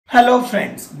Hello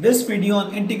friends, this video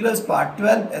on integrals part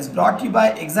 12 is brought to you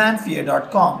by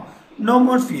examfear.com. No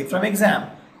more fear from exam.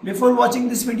 Before watching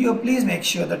this video, please make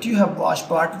sure that you have watched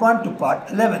part 1 to part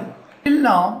 11. Till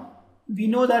now, we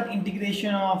know that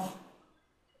integration of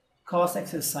cos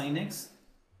x is sin x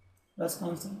plus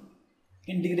constant.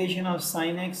 Integration of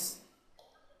sin x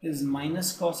is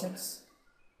minus cos x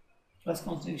plus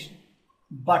constant.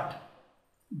 But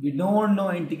we don't know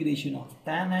integration of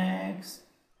tan x,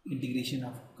 integration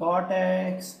of cot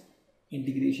x,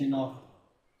 integration of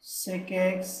sec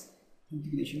x,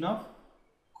 integration of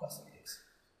cos x.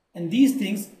 And these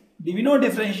things, we know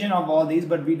differentiation of all these,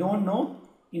 but we don't know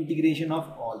integration of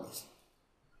all this.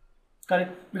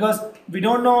 Correct? Because we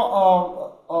don't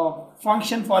know a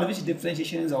function for which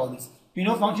differentiation is all this. We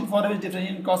know function for which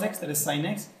differentiation cos x, that is sin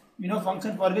x. We know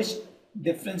function for which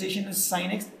differentiation is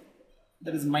sin x,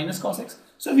 that is minus cos x.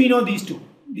 So we know these two.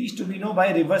 These two we know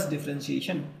by reverse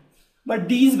differentiation. But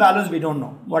these values we don't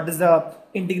know. What is the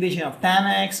integration of tan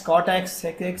x, cot x,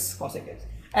 sec x, cos x.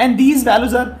 And these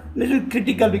values are little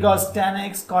critical because tan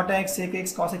x, cot x, sec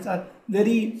x, cos x are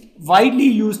very widely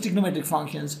used trigonometric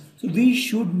functions. So we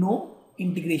should know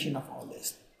integration of all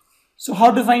this. So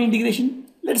how to find integration?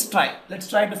 Let's try. Let's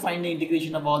try to find the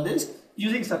integration of all this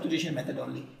using substitution method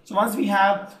only. So once we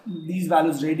have these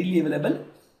values readily available,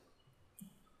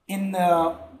 in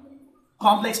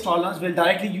complex problems we'll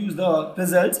directly use the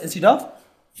results instead of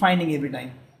finding every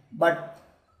time. But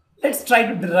let's try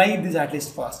to derive this at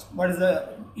least first. What is the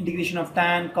integration of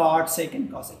tan, cot, sec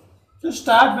and cos x? So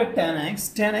start with tan x.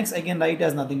 Tan x I can write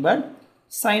as nothing but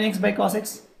sin x by cos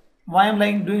x. Why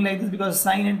I'm doing like this? Because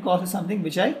sin and cos is something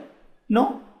which I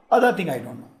know, other thing I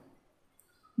don't know.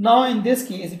 Now in this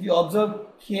case, if you observe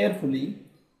carefully,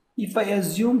 if I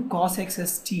assume cos x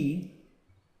as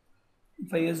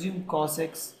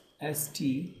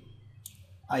t,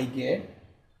 I get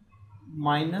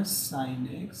minus sin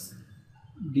x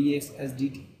dx as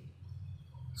dt.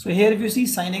 So here if you see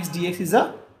sin x dx is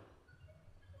a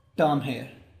term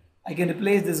here. I can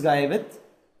replace this guy with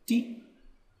t.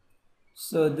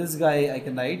 So this guy I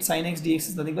can write sin x dx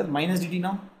is nothing but minus dt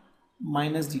now.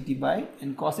 Minus dt by,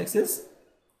 and cos x is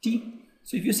t.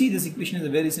 So if you see, this equation is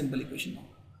a very simple equation now.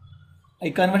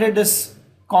 I converted this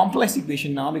complex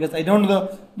equation now because I don't know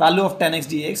the value of tan x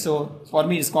dx, so for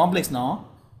me it's complex now,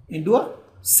 into a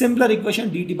simpler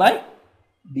equation dt by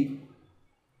dt.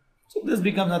 So this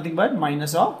becomes nothing but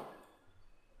minus of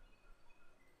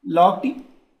log t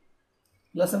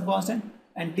plus some constant,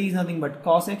 and t is nothing but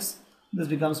cos x. This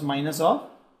becomes minus of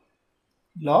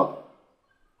log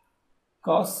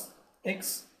cos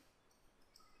x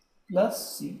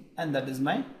plus c, and that is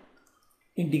my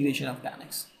integration of tan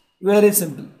x. Very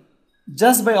simple.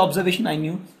 Just by observation I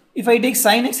knew if I take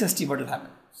sin x as t, what will happen?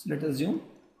 So let us assume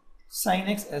sin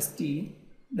x as t,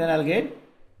 then I'll get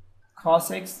cos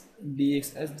x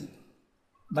dx as dt.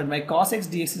 But my cos x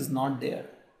dx is not there.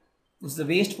 This is a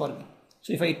waste for me.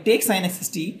 So if I take sin x as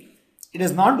t, it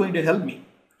is not going to help me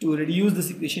to reduce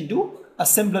this equation to a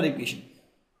simpler equation.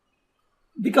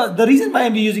 Because the reason why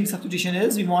I'm using substitution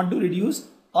is we want to reduce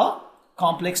a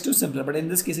complex to simpler. But in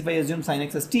this case, if I assume sin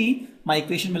x as t, my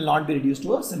equation will not be reduced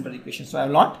to a simpler equation. So I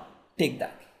will not take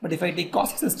that. But if I take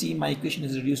cos x as t, my equation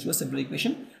is reduced to a simpler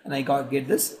equation, and I get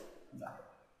this value.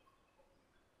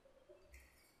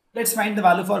 Let's find the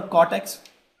value for cot x.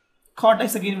 Cot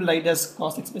x again will write as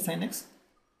cos x by sin x.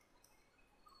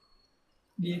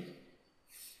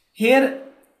 Here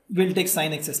we'll take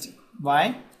sin x as t.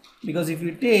 Why? Because if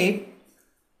you take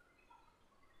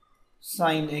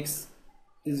sin x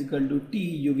is equal to t,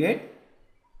 you get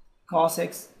cos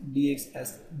x dx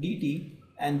as dt,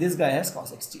 and this guy has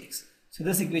cos x dx. So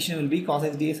this equation will be cos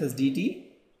x dx as dt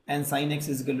and sin x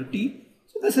is equal to t.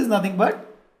 So this is nothing but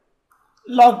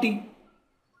log t,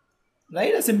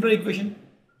 right? A simple equation.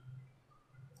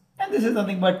 And this is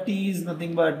nothing but t is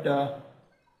nothing but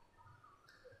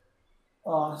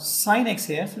sin x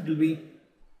here, so it will be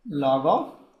log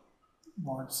of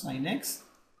mod sin x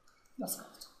plus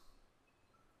cos.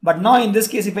 But now in this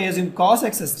case, if I assume cos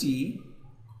x as t,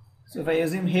 so if I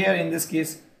assume here in this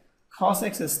case cos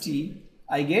x as t,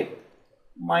 I get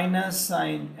minus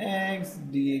sin x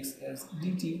dx as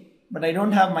dt, but I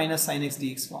don't have minus sin x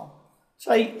dx form.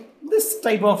 So this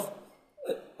type of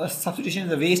substitution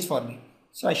is a waste for me.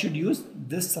 So I should use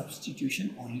this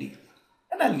substitution only,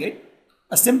 and I'll get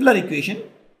a simpler equation,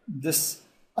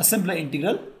 a simpler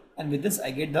integral, and with this I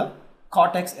get the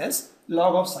cot x as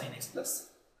log of sin x plus.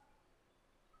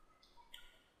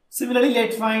 Similarly,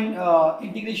 let's find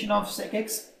integration of sec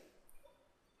x.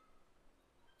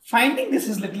 Finding this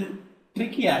is a little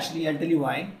tricky actually, I'll tell you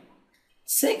why.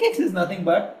 Sec x is nothing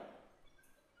but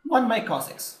 1 by cos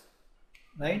x.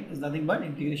 right, is nothing but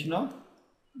integration of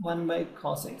 1 by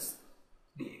cos x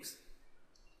dx.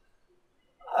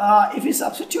 If we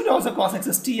substitute also cos x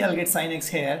as t, I'll get sin x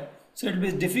here, so it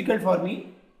will be difficult for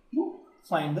me to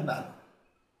find the value.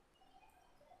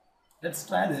 Let's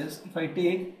try this. If I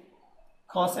take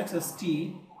cos x as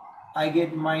t, I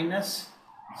get minus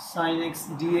sin x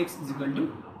dx is equal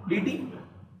to dt.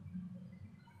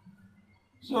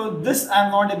 So this I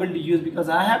am not able to use because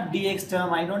I have dx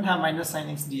term, I don't have minus sin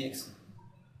x dx.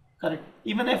 Correct.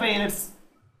 Even if let's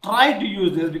try to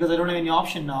use this because I don't have any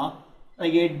option now, I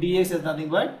get dx as nothing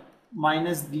but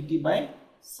minus dt by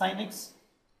sin x.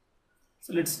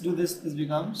 So let's do this. This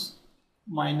becomes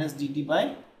minus dt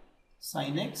by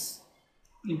sin x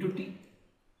into t.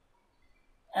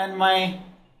 And my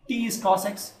t is cos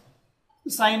x.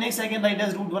 Sin x I can write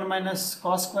as root 1 minus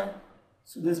cos square.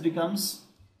 So this becomes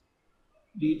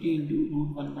dt into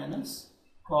root 1 minus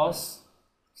cos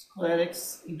square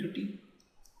x into t.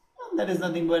 And that is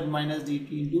nothing but minus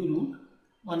dt into root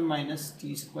 1 minus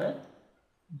t square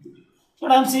into t. So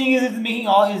what I am seeing is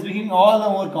it's becoming all the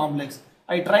more complex.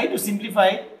 I try to simplify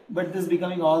it, but this is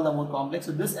becoming all the more complex.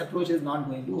 So this approach is not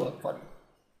going to work for me.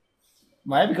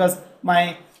 Why? Because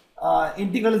my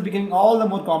integral is becoming all the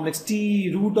more complex.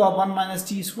 T root of 1 minus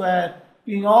t square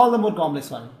being all the more complex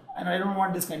one, and I don't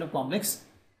want this kind of complex.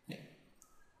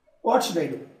 What should I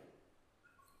do?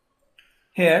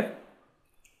 Here,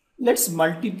 let's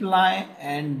multiply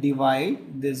and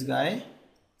divide this guy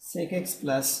sec x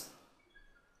plus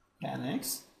tan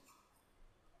x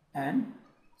and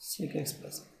sec x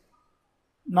plus.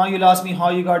 Now you'll ask me how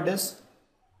you got this.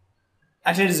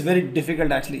 Actually, it is very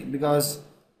difficult actually, because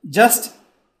just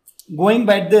going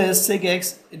by this sec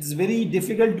x, it's very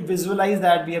difficult to visualize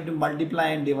that we have to multiply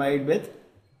and divide with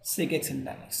sec x and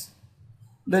tan x.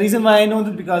 The reason why I know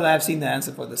that because I have seen the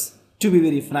answer for this, to be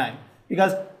very frank,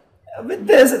 because with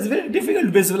this it's very difficult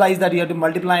to visualize that you have to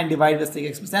multiply and divide with sec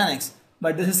x plus tan x,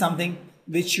 but this is something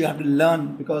which you have to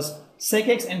learn, because sec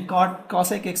x and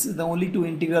cosec x is the only two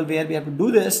integral where we have to do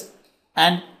this.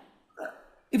 And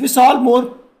if you solve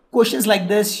more questions like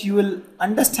this, you will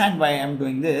understand why I am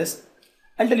doing this.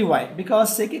 I'll tell you why.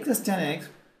 Because sec x is tan x,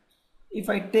 if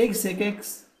I take sec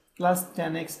x plus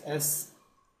tan x as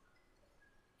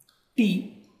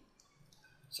t,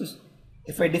 so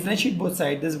if I differentiate both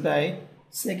sides, this guy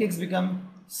sec x become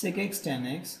sec x tan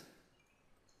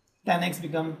x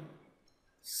become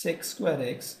sec square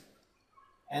x,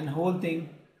 and whole thing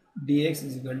dx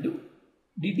is equal to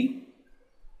dt.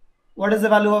 What is the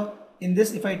value of in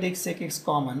this? If I take sec x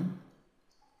common,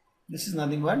 this is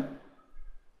nothing but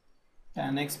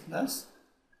tan x plus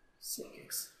sec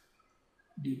x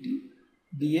dt.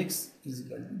 Dx is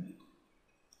equal to dt.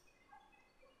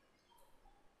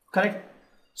 Correct?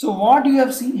 So what you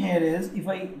have seen here is, if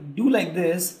I do like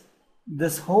this,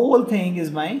 this whole thing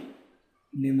is my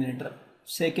numerator,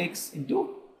 sec x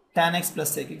into tan x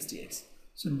plus sec x dx.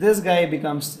 So this guy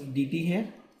becomes dt here,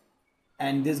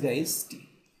 and this guy is t.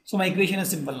 So my equation is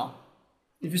simple now.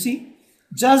 If you see,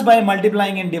 just by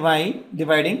multiplying and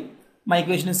dividing, my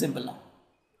equation is simple now.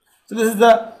 So this is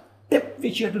the tip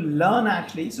which you have to learn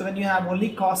actually. So when you have only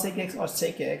cosec x or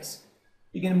sec x,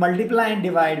 you can multiply and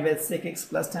divide with sec x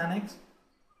plus tan x.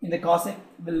 In the cosec,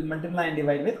 will multiply and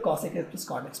divide with cosec x plus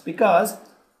cot x, because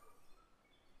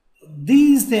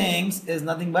these things is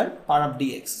nothing but part of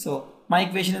dx. So my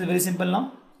equation is very simple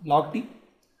now, log t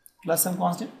plus some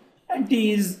constant, and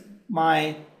t is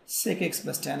my sec x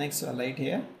plus tan x. So I'll write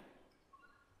here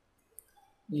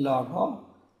log of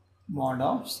mod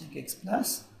of sec x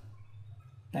plus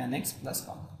tan x plus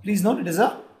cot. Please note it is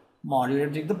a mod, you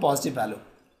have to take the positive value,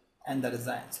 and that is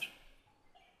the answer.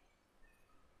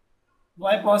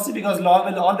 Why positive? Because log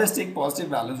will always take positive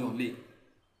values only.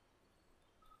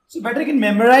 So better you can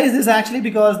memorize this actually,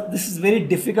 because this is very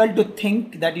difficult to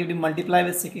think that you have to multiply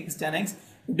with sec x tan x.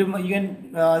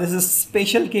 This is a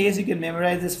special case. You can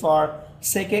memorize this for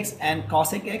sec x and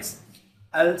cosec x.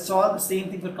 I'll solve the same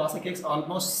thing for cosec x,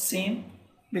 almost same,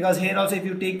 because here also if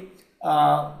you take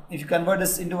if you convert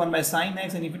this into 1 by sin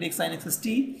x, and if you take sin x as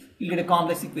t, you'll get a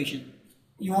complex equation.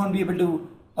 You won't be able to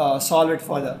solve it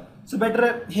further. So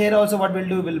better here also what we'll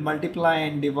do, we'll multiply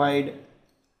and divide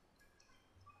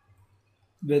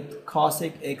with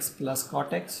cosec x plus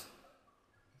cot x.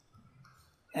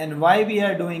 And why we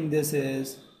are doing this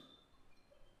is,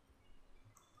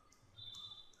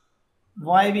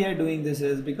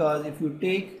 because if you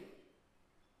take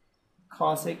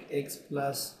cosec x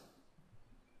plus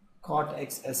cot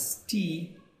x as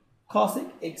t, cosec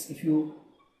x, if you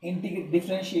integrate,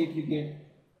 differentiate, you get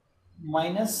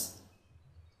minus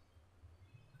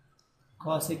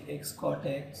cosec x cot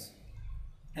x,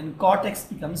 and cot x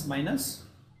becomes minus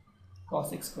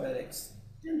cos x square x,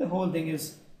 and the whole thing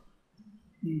is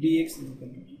dx is equal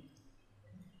to d.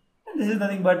 And this is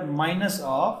nothing but minus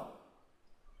of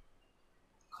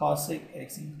cosec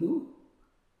x into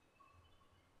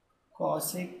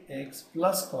cosec x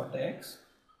plus cot x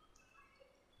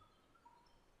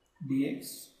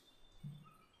dx.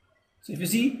 So if you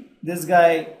see, this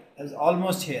guy is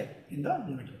almost here in the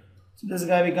limiter. So this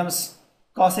guy becomes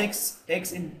cos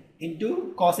x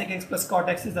into cosec x plus cot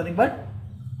x is nothing but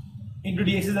into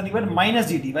dx is nothing but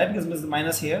minus dt. Why? Because there's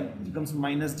minus here, it becomes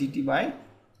minus dt by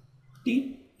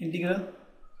t integral.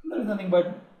 There is nothing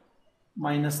but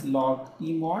minus log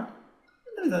t mod.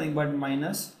 There is nothing but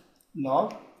minus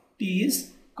log t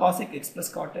is cosec x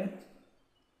plus cot x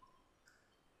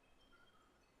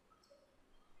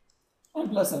and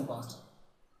plus some constant.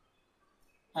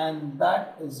 And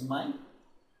that is my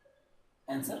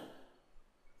answer.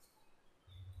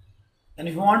 And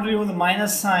if you want to remove the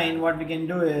minus sign, what we can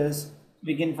do is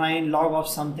we can find log of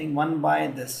something 1 by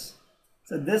this.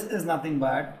 So this is nothing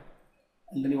but,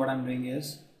 I'll tell you what I'm doing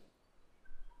is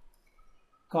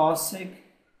cosec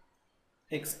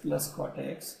x plus cot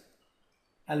x.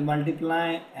 I'll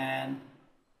multiply and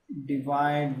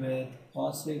divide with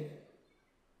cosec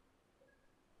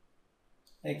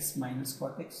x minus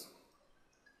cot x.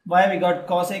 Why? We got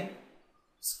cosec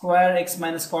square x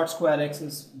minus cot square x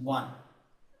is 1.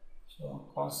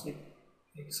 So cosec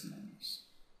x minus,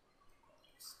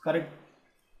 correct?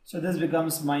 So this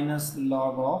becomes minus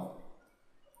log of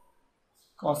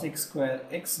cosec square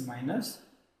x minus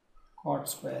cot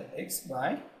square x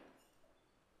by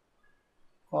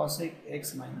cosec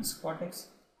x minus cot x,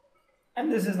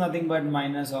 and this is nothing but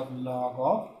minus of log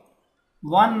of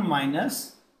 1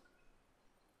 minus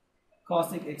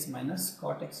cosec x minus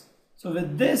cot x. So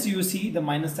with this you see the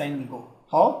minus sign will go.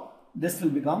 How? This will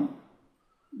become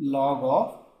log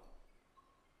of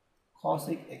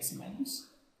cosec x minus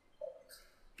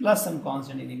plus some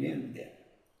constant anyway will be there.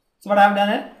 So what I have done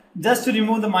is, just to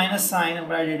remove the minus sign,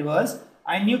 what I did was,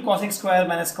 I knew cosec square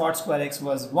minus cot square x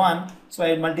was 1, so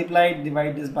I multiplied,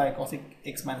 divide this by cosec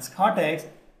x minus cot x,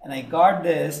 and I got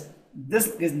this. This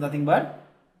is nothing but,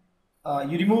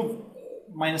 you remove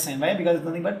minus sign. Why? Because it's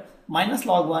nothing but minus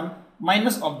log 1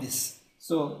 minus of this.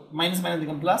 So minus minus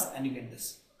become plus and you get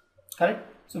this. Correct?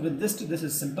 So with this to this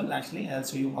is simple actually. I'll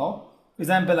show you how. For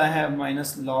example, I have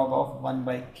minus log of 1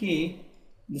 by k.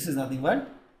 This is nothing but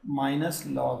minus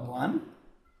log 1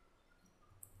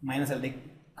 minus, I'll take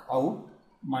out,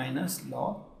 minus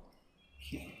log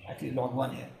k. Actually log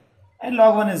 1 here. And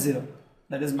log 1 is 0.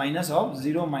 That is minus of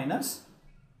 0 minus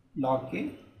log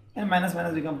k. And minus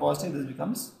minus become positive. This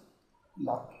becomes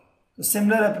log k. So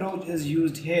similar approach is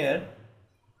used here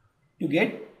to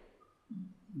get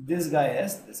this guy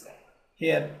as this guy.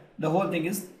 Here the whole thing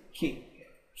is k.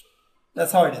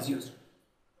 That's how it is used.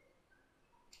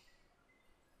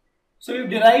 So we've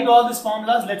derived all these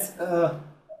formulas. Let's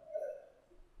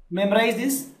memorize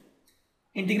this.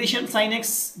 Integration sin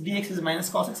x dx is minus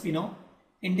cos x, we know.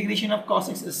 Integration of cos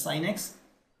x is sin x.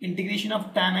 Integration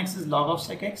of tan x is log of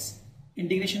sec x.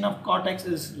 Integration of cot x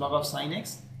is log of sin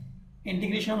x.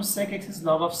 Integration of sec x is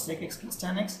log of sec x plus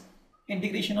tan x.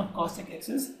 Integration of cosec x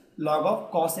is log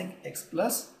of cosec x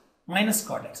plus minus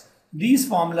cot x. These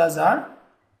formulas are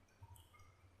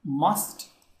must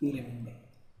to remember.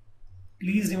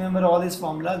 Please remember all these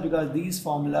formulas because these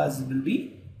formulas will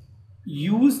be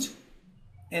used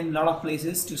in a lot of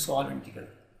places to solve integral.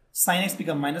 Sin x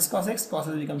becomes minus cos x, cos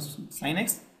x becomes sin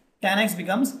x, tan x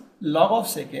becomes log of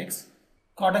sec x,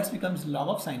 cot x becomes log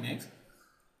of sin x,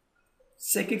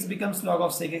 sec x becomes log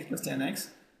of sec x plus tan x,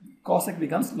 cos x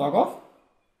becomes log of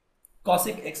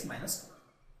cosec x minus.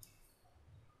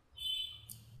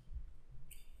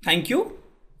 Thank you.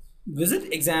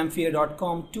 Visit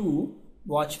examfear.com to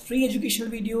watch free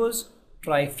educational videos,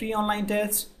 try free online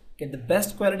tests, get the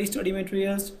best quality study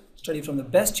materials, study from the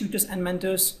best tutors and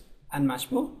mentors, and much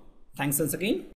more. Thanks once again.